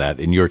on that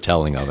in your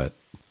telling of it.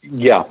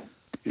 Yeah,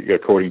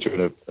 according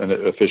to an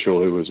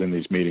official who was in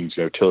these meetings,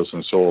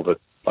 Tillerson saw that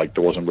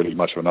there wasn't really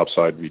much of an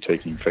upside to be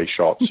taking face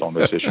shots on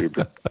this issue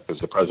because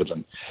the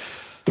president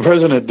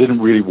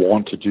didn't really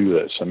want to do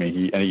this. I mean,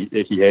 he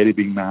hated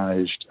being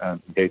managed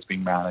and hates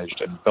being managed,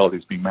 and felt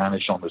he's being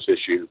managed on this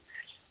issue.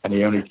 And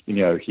he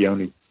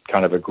only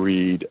kind of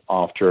agreed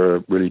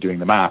after really doing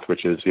the math,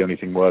 which is the only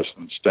thing worse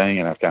than staying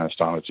in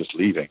Afghanistan is just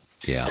leaving.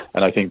 Yeah.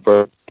 And I think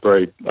for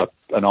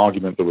an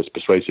argument that was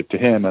persuasive to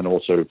him, and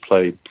also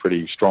played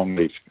pretty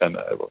strongly and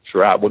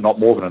throughout. Well, not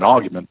more than an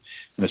argument.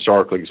 An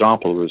historical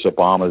example was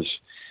Obama's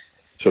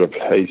sort of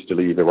haste to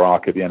leave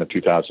Iraq at the end of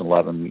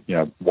 2011.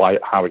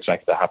 How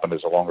exactly that happened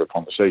is a longer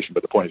conversation,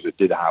 but the point is it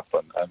did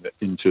happen, and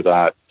into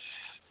that,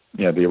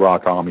 the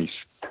Iraq army,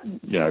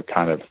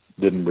 kind of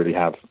didn't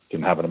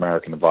have an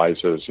American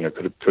advisors.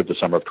 Could the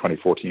summer of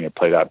 2014 have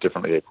played out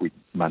differently if we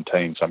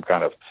maintained some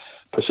kind of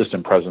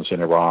persistent presence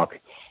in Iraq?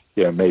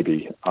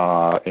 Maybe,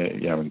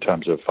 in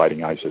terms of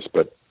fighting ISIS,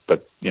 but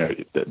that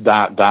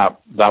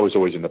was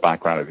always in the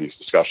background of these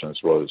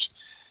discussions, was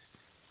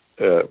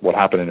what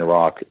happened in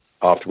Iraq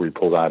after we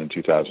pulled out in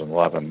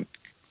 2011.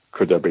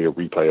 Could there be a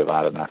replay of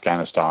that in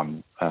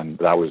Afghanistan? And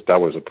that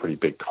was a pretty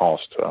big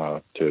cost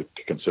to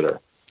consider.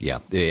 Yeah,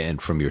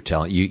 and from your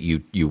telling,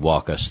 you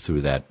walk us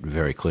through that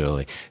very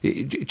clearly.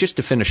 Just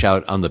to finish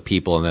out on the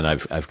people, and then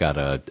I've got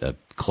a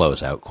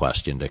closeout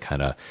question to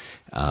kind of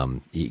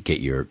get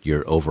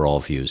your overall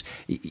views.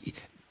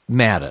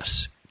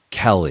 Mattis,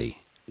 Kelly,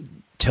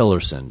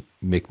 Tillerson,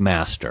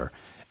 McMaster,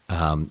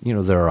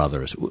 there are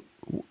others.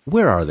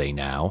 Where are they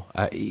now?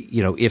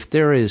 If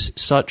there is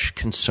such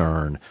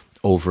concern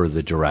over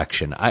the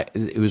direction,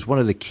 it was one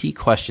of the key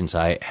questions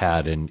I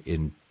had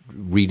in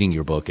reading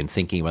your book and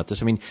thinking about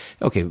this. I mean,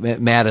 okay,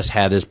 Mattis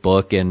had his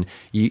book, and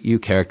you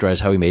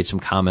characterize how he made some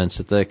comments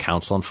at the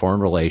Council on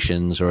Foreign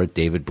Relations or at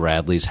David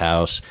Bradley's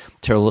house.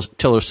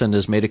 Tillerson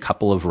has made a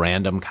couple of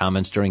random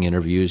comments during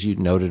interviews. You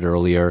noted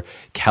earlier,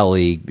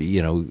 Kelly,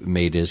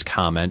 made his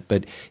comment.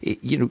 But,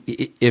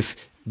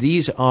 if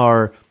these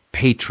are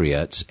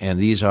patriots and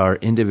these are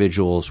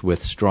individuals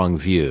with strong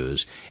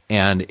views,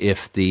 and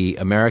if the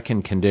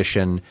American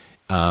condition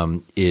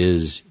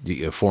is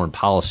the foreign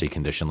policy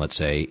condition, let's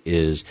say,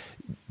 is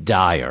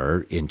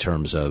dire in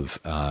terms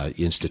of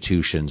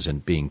institutions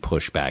and being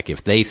pushed back,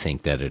 if they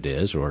think that it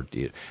is, or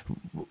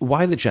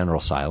why the general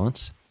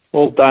silence?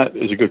 Well, that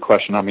is a good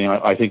question. I mean,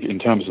 I think in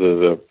terms of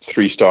the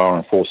 3-star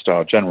and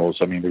 4-star generals,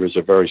 I mean, there is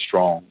a very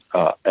strong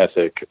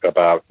ethic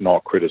about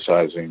not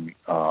criticizing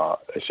a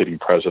sitting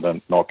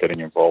president, not getting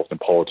involved in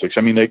politics.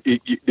 I mean,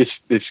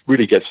 this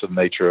really gets to the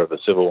nature of the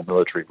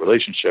civil-military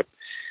relationship,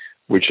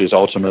 which is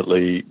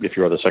ultimately, if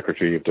you're the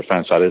Secretary of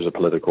Defense, that is a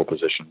political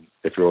position.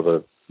 If you're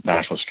the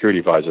National Security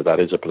Advisor, that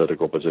is a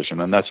political position.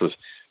 And that's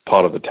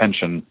part of the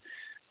tension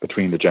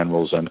between the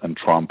generals and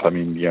Trump. I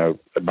mean,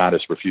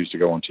 Mattis refused to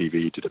go on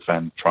TV to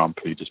defend Trump.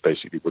 He just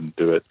basically wouldn't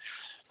do it.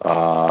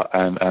 Because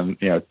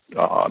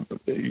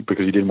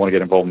he didn't want to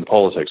get involved in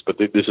politics. But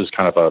this is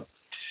kind of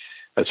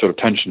a sort of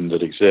tension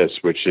that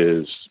exists, which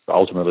is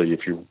ultimately,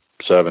 if you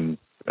serve in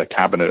a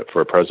cabinet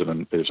for a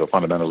president, is a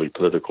fundamentally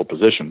political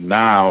position.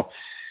 Now,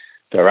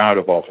 they're out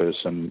of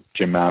office, and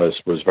Jim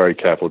Mattis was very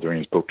careful during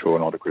his book tour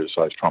not to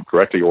criticize Trump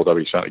directly, although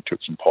he certainly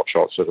took some pot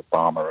shots at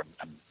Obama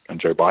and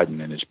Joe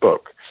Biden in his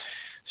book.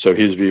 So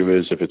his view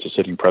is, if it's a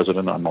sitting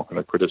president, I'm not going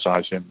to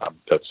criticize him.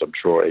 That's, I'm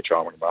sure,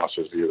 H.R.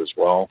 McMaster's view as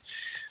well.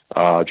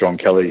 John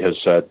Kelly has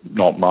said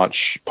not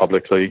much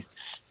publicly.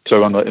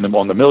 So on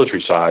the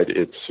military side,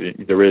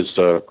 there is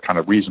a kind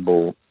of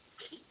reasonable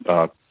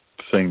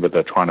thing that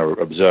they're trying to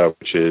observe,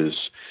 which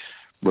is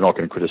we're not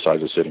going to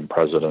criticize a sitting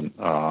president.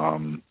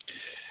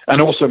 And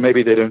also,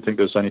 maybe they don't think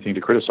there's anything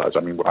to criticize.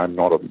 I mean, I'm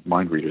not a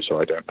mind reader, so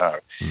I don't know.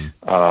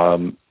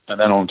 And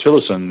then on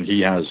Tillerson,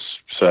 he has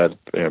said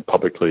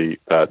publicly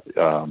that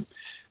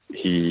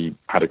he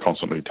had to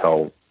constantly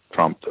tell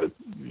Trump that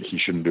he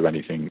shouldn't do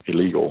anything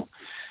illegal.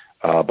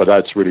 But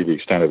that's really the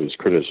extent of his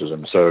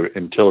criticism. So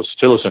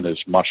Tillerson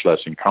is much less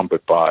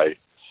encumbered by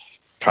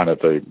kind of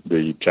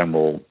the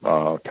general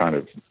kind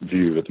of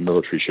view that the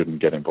military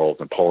shouldn't get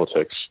involved in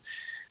politics.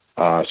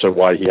 So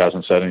why he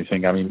hasn't said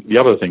anything? I mean, the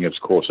other thing, of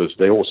course, is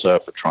they all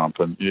serve for Trump,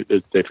 and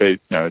it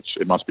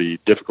must be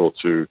difficult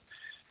to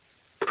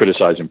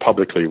criticize him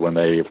publicly when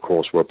they, of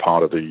course, were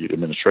part of the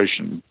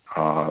administration.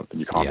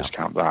 You can't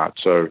discount that.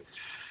 So,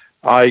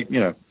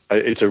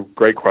 it's a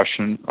great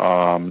question,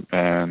 but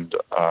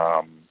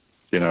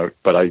there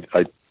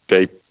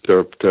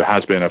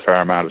has been a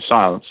fair amount of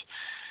silence,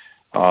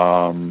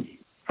 and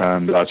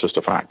that's just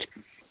a fact.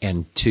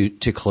 And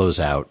to close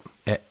out,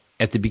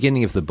 at the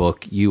beginning of the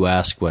book, you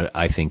ask what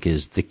I think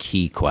is the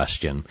key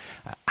question: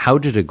 how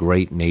did a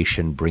great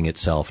nation bring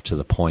itself to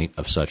the point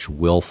of such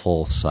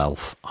willful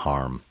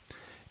self-harm?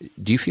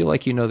 Do you feel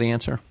like you know the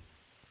answer?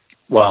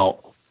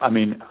 Well, I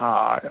mean,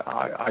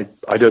 I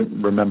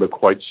don't remember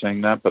quite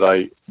saying that, but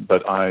I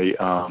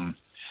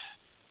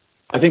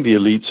think the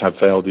elites have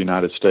failed the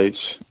United States.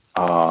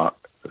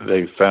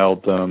 They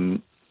failed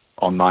them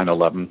on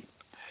 9/11.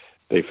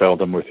 They failed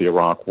them with the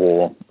Iraq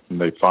War,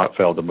 and they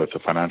failed them with the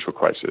financial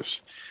crisis.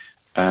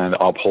 And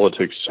our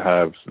politics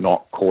have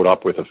not caught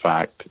up with the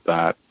fact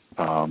that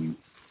Trump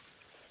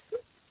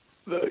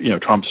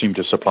seemed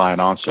to supply an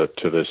answer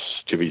to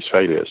these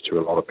failures to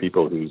a lot of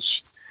people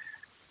whose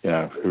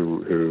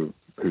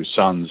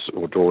sons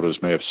or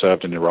daughters may have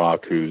served in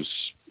Iraq, whose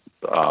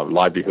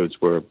livelihoods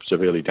were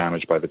severely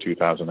damaged by the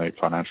 2008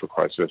 financial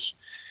crisis,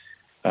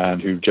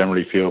 and who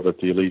generally feel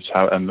that the elites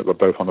have, and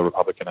both on the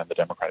Republican and the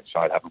Democratic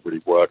side, haven't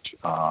really worked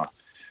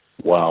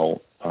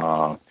well.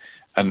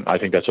 And I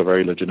think that's a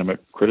very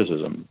legitimate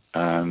criticism.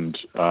 And,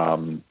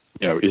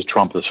 is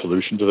Trump the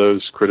solution to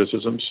those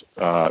criticisms?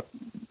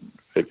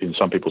 In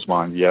some people's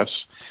mind, yes.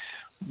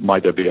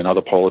 Might there be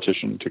another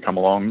politician to come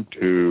along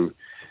who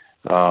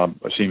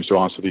seems to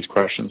answer these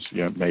questions?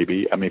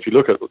 Maybe. I mean, if you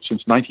look at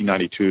since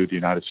 1992, the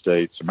United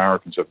States,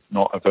 Americans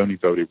have only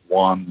voted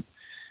one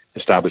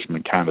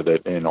establishment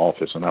candidate in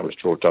office, and that was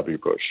George W.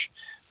 Bush.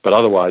 But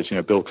otherwise,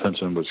 Bill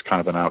Clinton was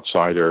kind of an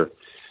outsider.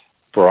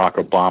 Barack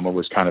Obama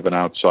was kind of an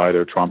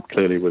outsider. Trump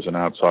clearly was an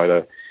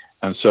outsider.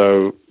 And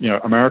so,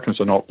 Americans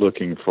are not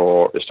looking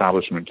for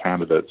establishment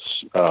candidates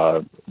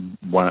to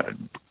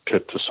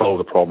solve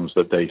the problems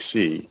that they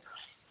see,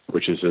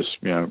 which is this,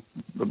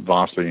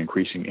 vastly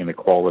increasing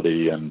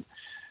inequality and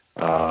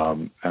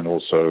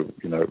also,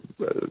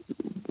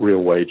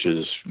 real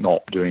wages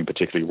not doing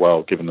particularly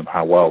well, given them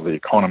how well the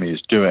economy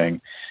is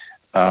doing,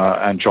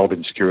 and job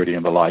insecurity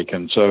and the like.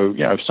 And so,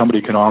 if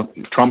somebody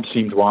Trump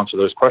seemed to answer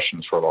those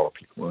questions for a lot of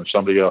people. If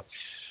somebody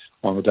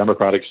on the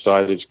Democratic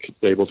side is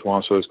able to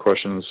answer those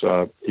questions,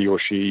 he or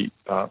she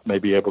may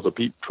be able to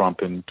beat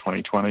Trump in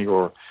 2020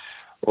 or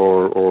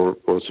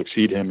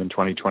succeed him in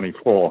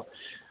 2024.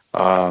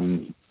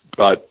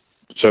 But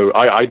so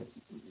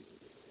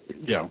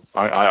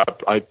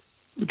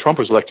Trump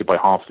was elected by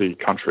half the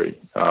country,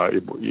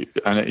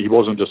 and he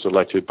wasn't just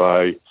elected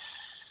by,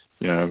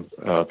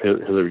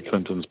 Hillary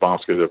Clinton's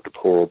basket of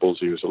deplorables.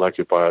 He was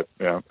elected by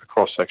a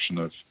cross section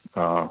of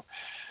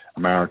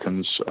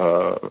Americans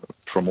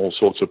from all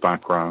sorts of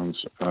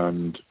backgrounds.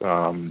 And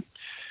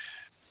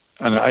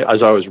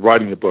as I was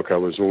writing the book, I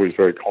was always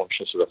very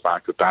conscious of the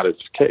fact that is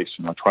the case,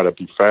 and I try to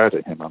be fair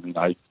to him. I mean,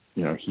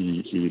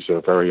 he's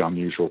a very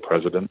unusual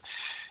president,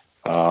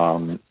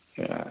 and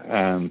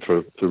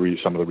for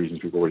some of the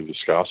reasons we've already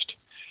discussed.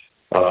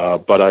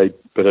 But part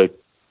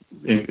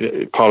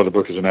of the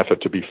book is an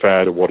effort to be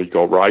fair to what he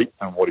got right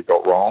and what he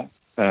got wrong,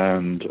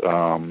 and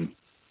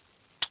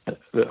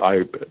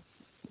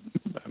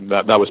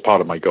that was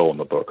part of my goal in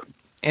the book.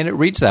 And it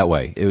reads that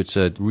way. It's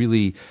a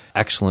really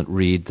excellent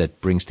read that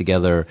brings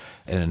together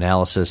an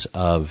analysis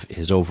of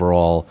his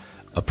overall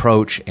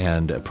approach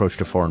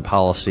to foreign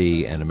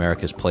policy and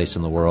America's place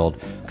in the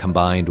world,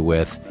 combined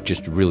with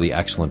just really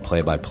excellent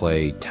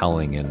play-by-play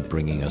telling and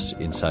bringing us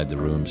inside the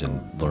rooms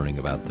and learning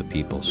about the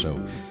people. So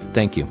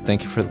thank you.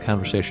 Thank you for the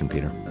conversation,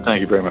 Peter.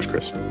 Thank you very much,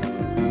 Chris.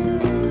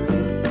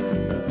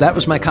 That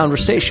was my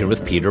conversation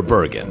with Peter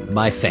Bergen.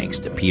 My thanks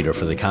to Peter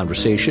for the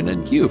conversation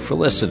and you for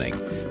listening.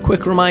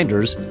 Quick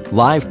reminders,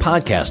 live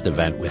podcast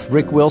event with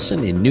Rick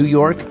Wilson in New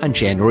York on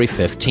January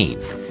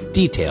 15th.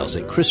 Details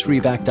at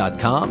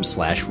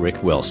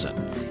chrisreback.com/Rick Wilson.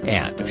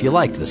 And if you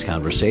liked this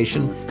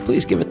conversation,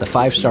 please give it the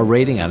 5-star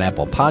rating on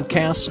Apple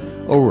Podcasts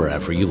or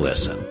wherever you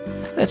listen.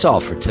 That's all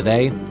for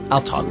today.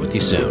 I'll talk with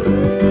you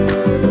soon.